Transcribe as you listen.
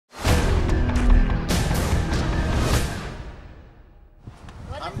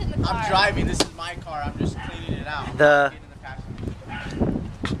I'm driving. This is my car. I'm just cleaning it out.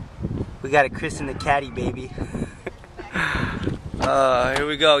 We got a Chris in the caddy, baby. Here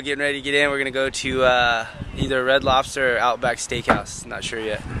we go, getting ready to get in. We're gonna go to either Red Lobster or Outback Steakhouse. Not sure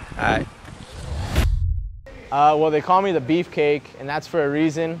yet. Alright. Well, they call me the beefcake, and that's for a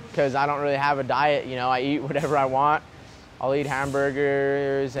reason, because I don't really have a diet. You know, I eat whatever I want. I'll eat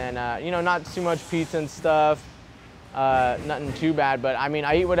hamburgers and, you know, not too much pizza and stuff. Nothing too bad, but I mean,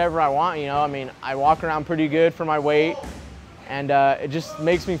 I eat whatever I want, you know. I mean, I walk around pretty good for my weight, and it just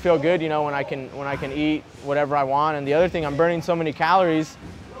makes me feel good, you know, when I can eat whatever I want. And the other thing, I'm burning so many calories,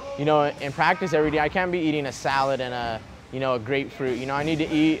 you know, in practice every day. I can't be eating a salad and a grapefruit. You know, I need to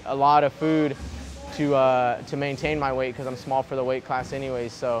eat a lot of food to maintain my weight, because I'm small for the weight class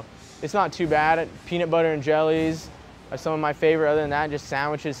anyways. So it's not too bad. Peanut butter and jellies are some of my favorite. Other than that, just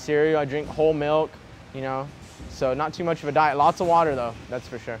sandwiches, cereal. I drink whole milk, you know. So not too much of a diet. Lots of water though, that's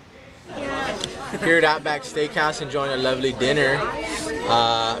for sure. Here at Outback Steakhouse, enjoying a lovely dinner.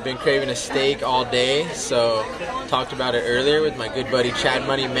 I've been craving a steak all day, so talked about it earlier with my good buddy Chad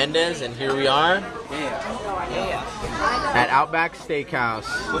Mendes, and here we are at Outback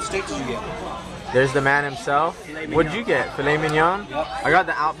Steakhouse. What steak did you get? There's the man himself. What'd you get? Filet mignon? Yep. I got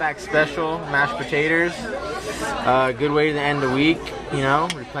the Outback Special, mashed potatoes. Good way to end the week, you know,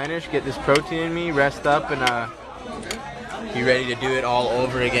 replenish, get this protein in me, rest up, and be ready to do it all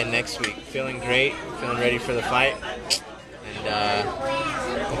over again next week. Feeling great, feeling ready for the fight. And,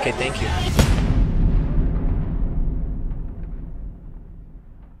 okay, thank you.